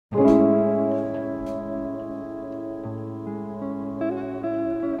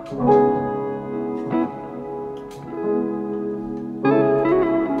Why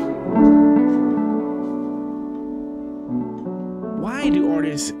do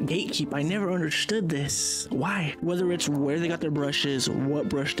artists gatekeep? I never understood this. Why? Whether it's where they got their brushes, what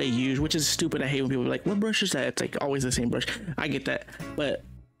brush they use, which is stupid. I hate when people are like, what brush is that? It's like always the same brush. I get that, but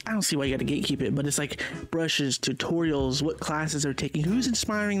I don't see why you gotta gatekeep it. But it's like brushes, tutorials, what classes they're taking, who's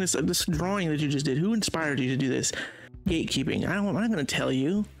inspiring this drawing that you just did, who inspired you to do this? Gatekeeping. I'm not gonna tell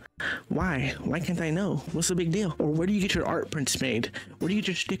you. Why can't I know? What's the big deal? Or where do you get your art prints made? Where do you get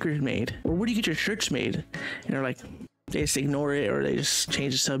your stickers made? Or where do you get your shirts made? And they're like, they just ignore it, or they just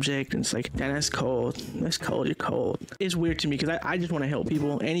change the subject, and it's like, damn, that's cold. That's cold. You're cold. It's weird to me because I just want to help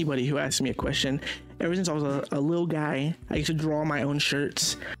people. Anybody who asks me a question. Ever since I was a little guy, I used to draw my own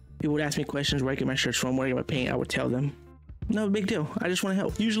shirts. People would ask me questions, where I get my shirts from, where I get my paint. I would tell them. No big deal. I just want to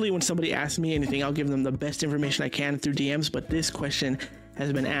help. Usually when somebody asks me anything, I'll give them the best information I can through DMs, but this question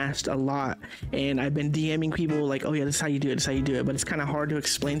has been asked a lot, and I've been DMing people like, oh yeah, this is how you do it, this is how you do it, but it's kind of hard to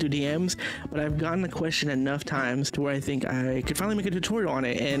explain through DMs. But I've gotten the question enough times to where I think I could finally make a tutorial on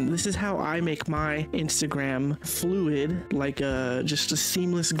it, and this is how I make my Instagram fluid, like just a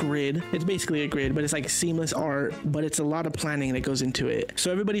seamless grid. It's basically a grid, but it's like seamless art, but it's a lot of planning that goes into it. So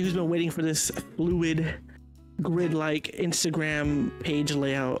everybody who's been waiting for this fluid grid-like Instagram page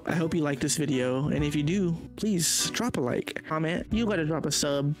layout, I hope you like this video, and if you do, please drop a like, comment. You gotta drop a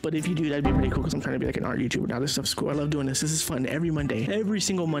sub, but if you do, that'd be pretty cool because I'm trying to be like an art YouTuber now. This stuff's cool. I love doing this. This is fun. Every Monday, every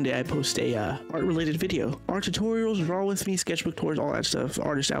single Monday, I post a art-related video. Art tutorials, draw with me, sketchbook tours, all that stuff.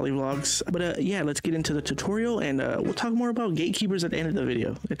 Artist alley vlogs. But yeah, let's get into the tutorial, and we'll talk more about gatekeepers at the end of the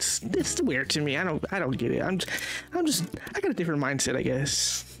video. It's weird to me. I don't get it. I got a different mindset, I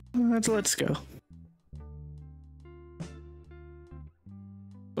guess. Let's go.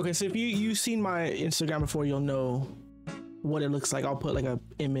 Okay, so if you've seen my Instagram before, you'll know what it looks like. I'll put like a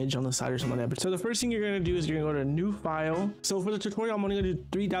image on the side or something like that. But so the first thing you're gonna do is you're gonna go to new file. So for the tutorial, I'm only gonna do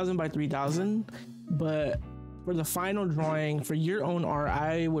 3000 by 3000. But for the final drawing, for your own art,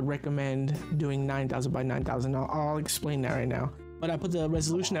 I would recommend doing 9000 by 9000. I'll explain that right now. But I put the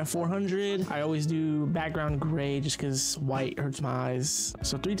resolution at 400. I always do background gray just because white hurts my eyes.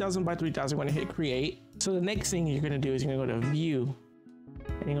 So 3000 by 3000, I'm gonna hit create. So the next thing you're gonna do is you're gonna go to view,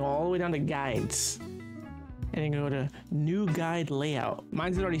 and you go all the way down to guides, and you go to new guide layout.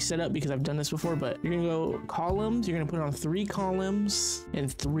 Mine's already set up because I've done this before, but you're gonna go columns. You're gonna put it on 3 columns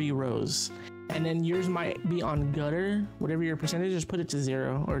and 3 rows, and then yours might be on gutter. Whatever your percentage, just put it to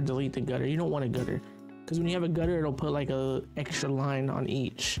 0 or delete the gutter. You don't want a gutter because when you have a gutter, it'll put like a extra line on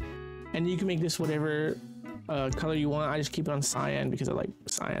each, and you can make this whatever color you want. I just keep it on cyan because I like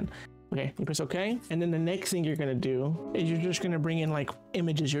cyan. Okay, you press OK, and then the next thing you're gonna do is you're just gonna bring in like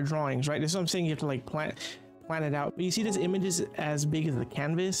images, your drawings, right? This is what I'm saying. You have to like plan it out. But you see this image is as big as the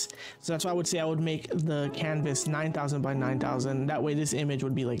canvas, so that's why I would say I would make the canvas 9000 by 9000. That way this image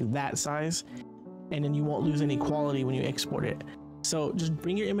would be like that size, and then you won't lose any quality when you export it. So just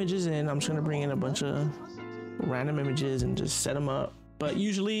bring your images in. I'm just gonna bring in a bunch of random images and just set them up. But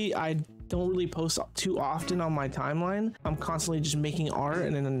usually I don't really post too often on my timeline. I'm constantly just making art,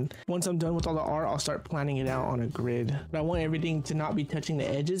 and then once I'm done with all the art, I'll start planning it out on a grid. But I want everything to not be touching the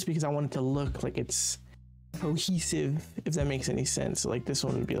edges because I want it to look like it's cohesive, if that makes any sense. So like this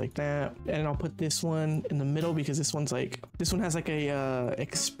one would be like that, and I'll put this one in the middle because this one has like a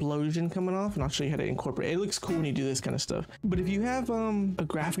explosion coming off, and I'll show you how to incorporate it. It looks cool when you do this kind of stuff. But if you have a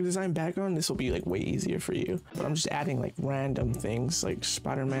graphic design background, this will be like way easier for you. But I'm just adding like random things, like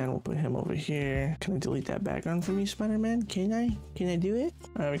Spider-Man. We'll put him over here. Can I delete that background from you, Spider-Man? Can I do it?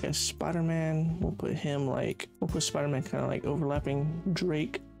 All right, we got Spider-Man. We'll put him like, we'll put Spider-Man kind of like overlapping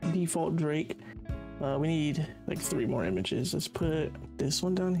Drake, default Drake. We need like 3 more images. Let's put this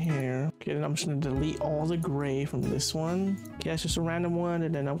one down here. Okay, then I'm just gonna delete all the gray from this one. Okay, that's just a random one,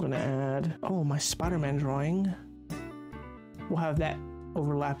 and then I'm gonna add, oh, my Spider-Man drawing. We'll have that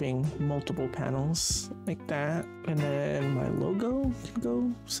overlapping multiple panels like that, and then my logo can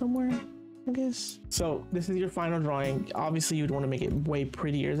go somewhere, I guess. So this is your final drawing. Obviously, you'd want to make it way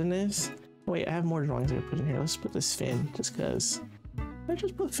prettier than this. Wait, I have more drawings I can put in here. Let's put this fin, just because. Let's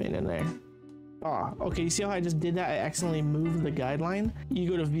just put fin in there. Ah, okay, you see how I just did that? I accidentally moved the guideline. You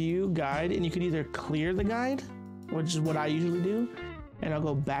go to view, guide, and you could either clear the guide, which is what I usually do, and I'll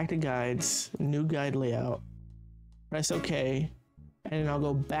go back to guides, new guide layout, press OK, and then I'll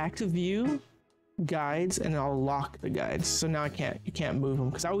go back to view, guides, and I'll lock the guides. So now you can't move them,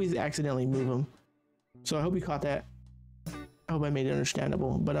 because I always accidentally move them. So I hope you caught that. I hope I made it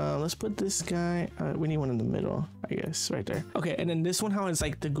understandable. But let's put this guy, we need one in the middle, I guess, right there. Okay, and then this one, how it's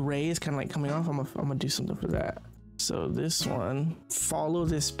like the gray is kind of like coming off, I'm gonna do something for that. So So this one, follow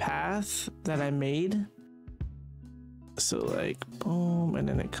this path that I made. So like boom, and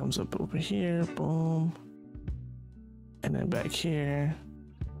then it comes up over here, boom, and then back here,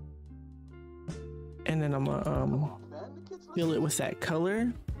 and then I'm gonna fill it with that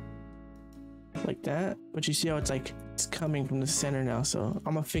color like that. But you see how it's like it's coming from the center now, so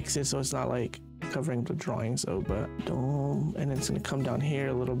I'm gonna fix it so it's not like covering the drawings though. But boom, and then it's gonna come down here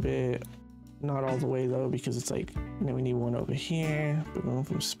a little bit, not all the way though, because it's like, and then we need one over here, boom,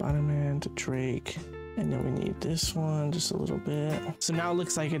 from Spider-Man to Drake. And then we need this one just a little bit. So now it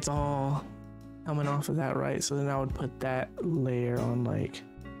looks like it's all coming off of that, right? So then I would put that layer on. Like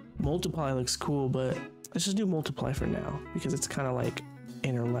multiply looks cool, but let's just do multiply for now because it's kind of like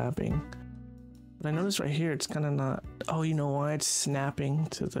interlapping. But I noticed right here it's kind of not. Oh, you know why? It's snapping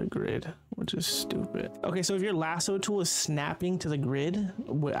to the grid, which is stupid. Okay, so if your lasso tool is snapping to the grid,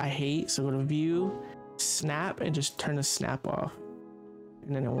 what I hate, so go to view, snap, and just turn the snap off.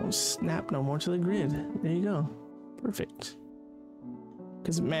 And then it won't snap no more to the grid. There you go. Perfect.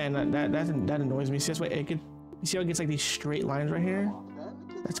 Because man, that annoys me. See, that's why it could, you see how it gets like these straight lines right here?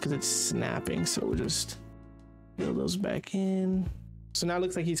 That's because it's snapping. So we'll just fill those back in. So now it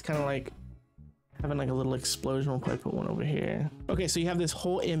looks like he's kind of like having like a little explosion. We'll probably put one over here. Okay, so you have this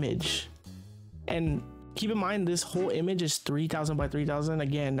whole image. And keep in mind, this whole image is 3000 by 3000.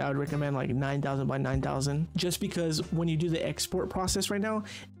 Again, I would recommend like 9000 by 9000, just because when you do the export process right now,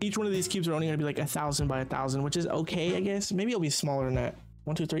 each one of these cubes are only going to be like 1000 by 1000, which is okay, I guess. Maybe it'll be smaller than that.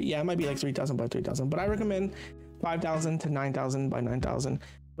 1, 2, 3. Yeah, it might be like 3000 by 3000, but I recommend 5000 to 9000 by 9000.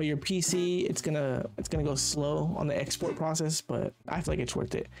 But your PC, it's gonna go slow on the export process, but I feel like it's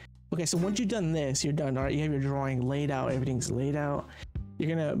worth it. Okay, so once you've done this, you're done. All right, you have your drawing laid out, everything's laid out. You're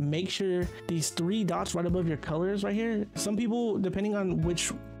gonna make sure these 3 dots right above your colors right here. Some people, depending on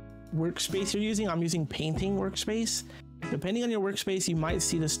which workspace you're using, I'm using painting workspace. Depending on your workspace, you might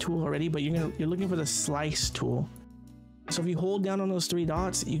see this tool already, but you're looking for the slice tool. So if you hold down on those 3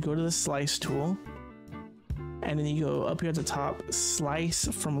 dots, you go to the slice tool, and then you go up here at the top, slice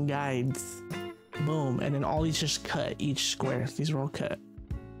from guides, boom, and then all these just cut, each square. These are all cut.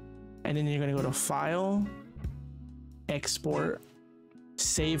 And then you're gonna go to File, Export,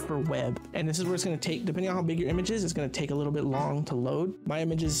 Save for web, and this is where it's going to take, depending on how big your image is, it's going to take a little bit long to load. My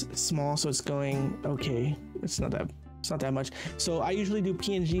image is small, so it's going okay. It's not that much. So I usually do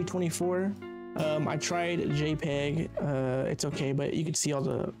PNG 24. I tried JPEG. It's okay, but you can see all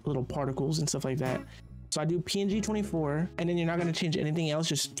the little particles and stuff like that. So I do PNG 24, and then you're not going to change anything else.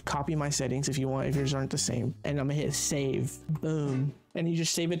 Just copy my settings if you want, if yours aren't the same, and I'm gonna hit save. Boom, and you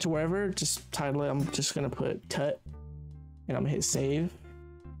just save it to wherever. Just title it. I'm just gonna put tut, and I'm gonna hit save.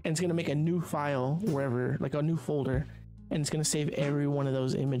 And it's gonna make a new file wherever, like a new folder, and it's gonna save every one of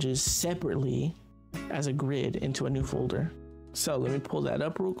those images separately as a grid into a new folder. So let me pull that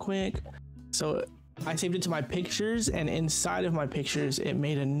up real quick. So I saved it to my pictures, and inside of my pictures, it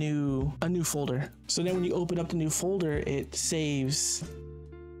made a new folder. So then when you open up the new folder, it saves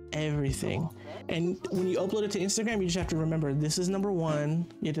everything. And when you upload it to Instagram, you just have to remember, this is number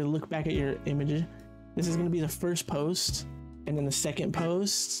 1. You have to look back at your image. This is gonna be the first post. And then the second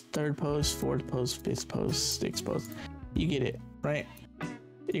post, third post, fourth post, fifth post, sixth post. You get it, right?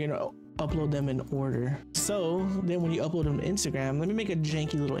 You're gonna upload them in order. So then when you upload them to Instagram, let me make a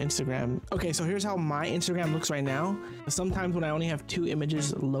janky little Instagram. Okay, so here's how my Instagram looks right now. Sometimes when I only have 2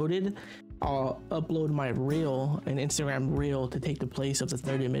 images loaded, I'll upload my reel, an Instagram reel, to take the place of the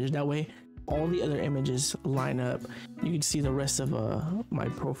 3rd image. That way, all the other images line up. You can see the rest of my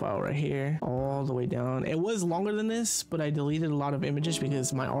profile right here, all the way down. It was longer than this, but I deleted a lot of images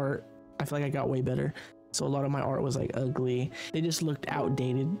because my art, I feel like I got way better. So a lot of my art was like ugly. They just looked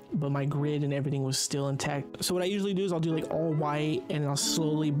outdated, but my grid and everything was still intact. So what I usually do is I'll do like all white, and I'll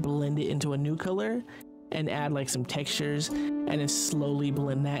slowly blend it into a new color and add like some textures, and then slowly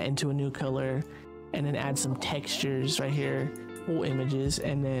blend that into a new color, and then add some textures right here, full images,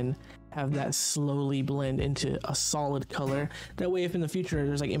 and then have that slowly blend into a solid color. That way, if in the future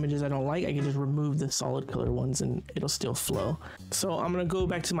there's like images I don't like, I can just remove the solid color ones and it'll still flow. So I'm gonna go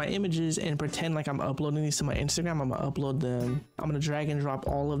back to my images and pretend like I'm uploading these to my Instagram. I'm gonna upload them. I'm gonna drag and drop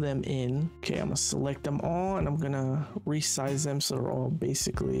all of them in. Okay, I'm gonna select them all, and I'm gonna resize them so they're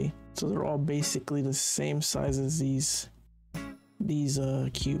all basically the same size as these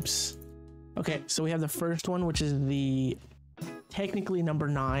cubes. Okay, so we have the first one, which is the technically number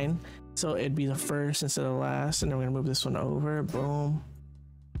 9, so it'd be the first instead of the last. And then we're gonna move this one over, boom,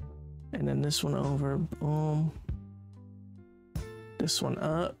 and then this one over, boom, this one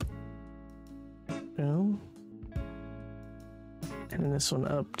up, boom, and then this one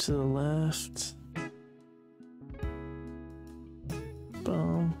up to the left,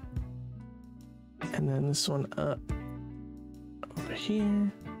 then this one up over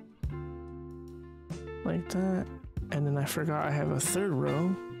here like that. And then I forgot I have a third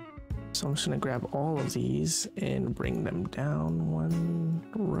row, so I'm just gonna grab all of these and bring them down one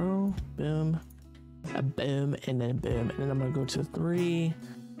row. Boom, a boom, and then boom. And then I'm gonna go to 3,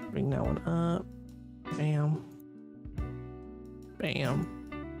 bring that one up, bam, bam.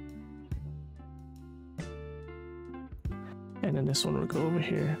 And then this one will go over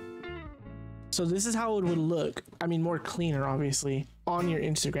here. So this is how it would look. I mean, more cleaner, obviously, on your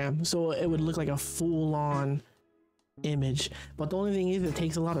Instagram. So it would look like a full-on image. But the only thing is, it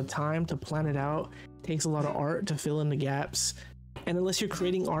takes a lot of time to plan it out. It takes a lot of art to fill in the gaps. And unless you're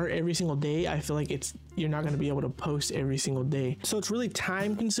creating art every single day, I feel like you're not going to be able to post every single day. So it's really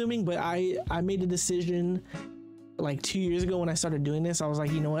time consuming. But I made a decision like 2 years ago when I started doing this. I was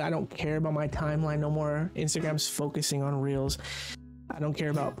like, you know what? I don't care about my timeline no more. Instagram's focusing on reels. I don't care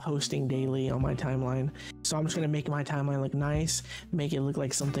about posting daily on my timeline. So I'm just gonna make my timeline look nice, make it look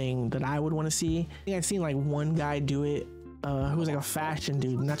like something that I would want to see. I think I've seen like one guy do it who was like a fashion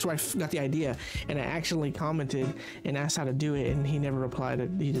dude, and that's where I got the idea. And I actually commented and asked how to do it, and he never replied.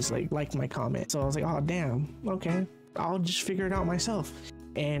 He just like liked my comment. So I was like, oh damn, okay, I'll just figure it out myself.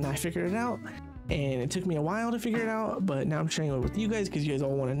 And I figured it out. And it took me a while to figure it out, but now I'm sharing it with you guys because you guys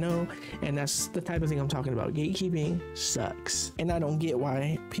all want to know. And that's the type of thing I'm talking about. Gatekeeping sucks. And I don't get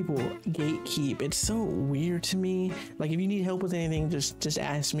why people gatekeep. It's so weird to me. Like, if you need help with anything, just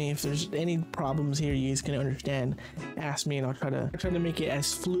ask me. If there's any problems here you guys can understand, ask me, and I'll try to make it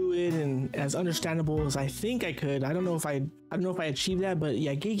as fluid and as understandable as I think I could. I don't know if I achieved that, but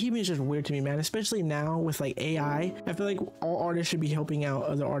yeah, gatekeeping is just weird to me, man. Especially now with like AI. I feel like all artists should be helping out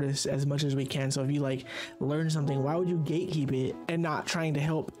other artists as much as we can. So if you like learn something, why would you gatekeep it and not trying to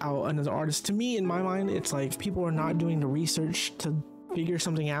help out another artist? To me, in my mind, it's like, if people are not doing the research to figure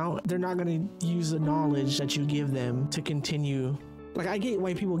something out, they're not going to use the knowledge that you give them to continue. Like, I get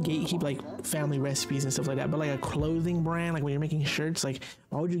why people gatekeep like family recipes and stuff like that, but like a clothing brand, like when you're making shirts, like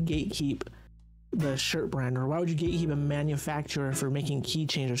why would you gatekeep the shirt brand? Or why would you gatekeep a manufacturer for making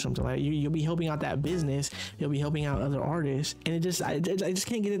keychains or something like that? You'll be helping out that business, you'll be helping out other artists, and I just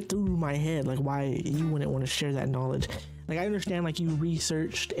can't get it through my head like why you wouldn't want to share that knowledge. Like, I understand like you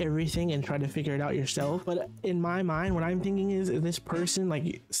researched everything and tried to figure it out yourself, but in my mind, what I'm thinking is, this person,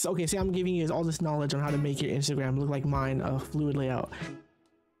 like, okay, say I'm giving you guys all this knowledge on how to make your Instagram look like mine, a fluid layout.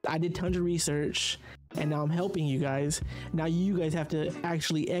 I did tons of research and now I'm helping you guys. Now you guys have to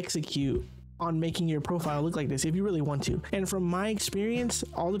actually execute on making your profile look like this if you really want to. And from my experience,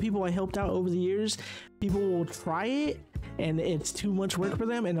 all the people I helped out over the years, people will try it and it's too much work for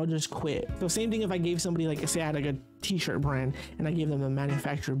them and they'll just quit. So same thing if I gave somebody, like, say I had like a t-shirt brand and I gave them a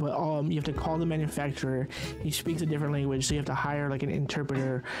manufacturer, but you have to call the manufacturer, he speaks a different language, so you have to hire like an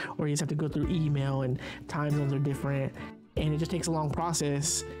interpreter, or you just have to go through email and time zones are different, and it just takes a long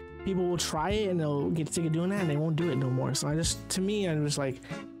process. People will try it and they'll get sick of doing that and they won't do it no more. So I'm just like,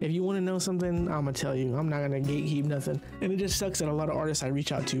 if you want to know something, I'm gonna tell you. I'm not gonna gatekeep nothing. And it just sucks that a lot of artists I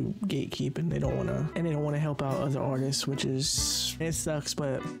reach out to gatekeep and they don't want to help out other artists, it sucks.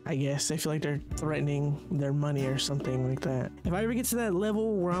 But I guess I feel like they're threatening their money or something like that. If I ever get to that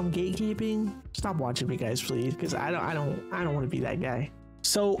level where I'm gatekeeping, stop watching me, guys, please, because I don't want to be that guy.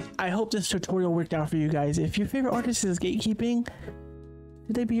 So I hope this tutorial worked out for you guys. If your favorite artist is gatekeeping,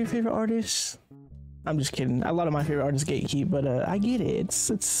 should they be your favorite artists? I'm just kidding. A lot of my favorite artists gatekeep, but I get it.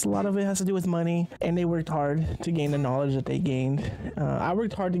 It's a lot of it has to do with money, and they worked hard to gain the knowledge that they gained. I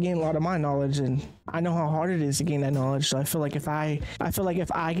worked hard to gain a lot of my knowledge, and I know how hard it is to gain that knowledge. So I feel like if I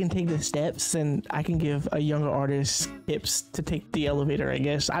can take the steps, then I can give a younger artist tips to take the elevator, I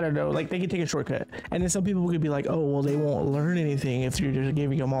guess. I don't know. Like, they can take a shortcut. And then some people could be like, oh, well, they won't learn anything if you're just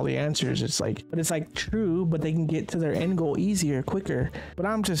giving them all the answers. It's like true, but they can get to their end goal easier, quicker. But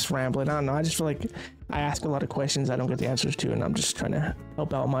I'm just rambling. I don't know. I just feel like I ask a lot of questions I don't get the answers to, and I'm just trying to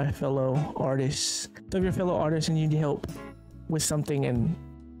help out my fellow artists. So if you're a fellow artist and you need help with something and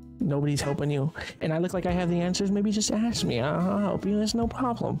nobody's helping you, and I look like I have the answers, maybe just ask me. I'll help you. It's no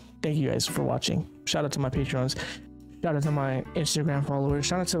problem. Thank you guys for watching. Shout out to my Patreons. Shout out to my Instagram followers.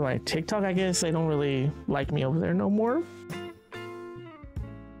 Shout out to my TikTok. I guess they don't really like me over there no more.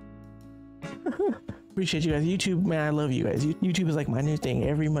 Appreciate you guys. YouTube, man, I love you guys. YouTube is like my new thing.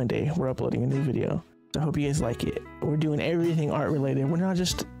 Every Monday we're uploading a new video. So I hope you guys like it. We're doing everything art related. We're not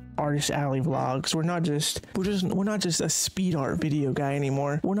just Artist Alley vlogs. We're not just a speed art video guy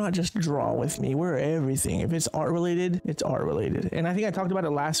anymore. We're not just draw with me. We're everything. If it's art related, it's art related. And I think I talked about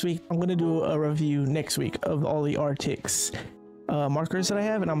it last week. I'm gonna do a review next week of all the Arrtx markers that I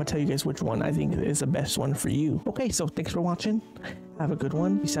have, and I'm gonna tell you guys which one I think is the best one for you. Okay, so thanks for watching. Have a good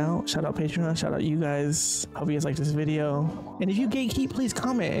one. Peace out. Shout out Patreon. Shout out you guys. Hope you guys like this video. And if you gatekeep, please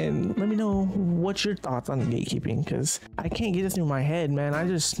comment and let me know what's your thoughts on gatekeeping, because I can't get it through my head, man.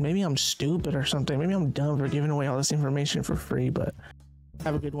 Maybe I'm stupid or something. Maybe I'm dumb for giving away all this information for free, but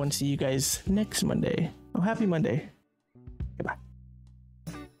have a good one. See you guys next Monday. Oh, happy Monday. Goodbye.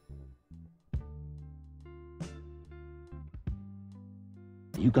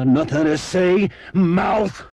 You got nothing to say, mouth?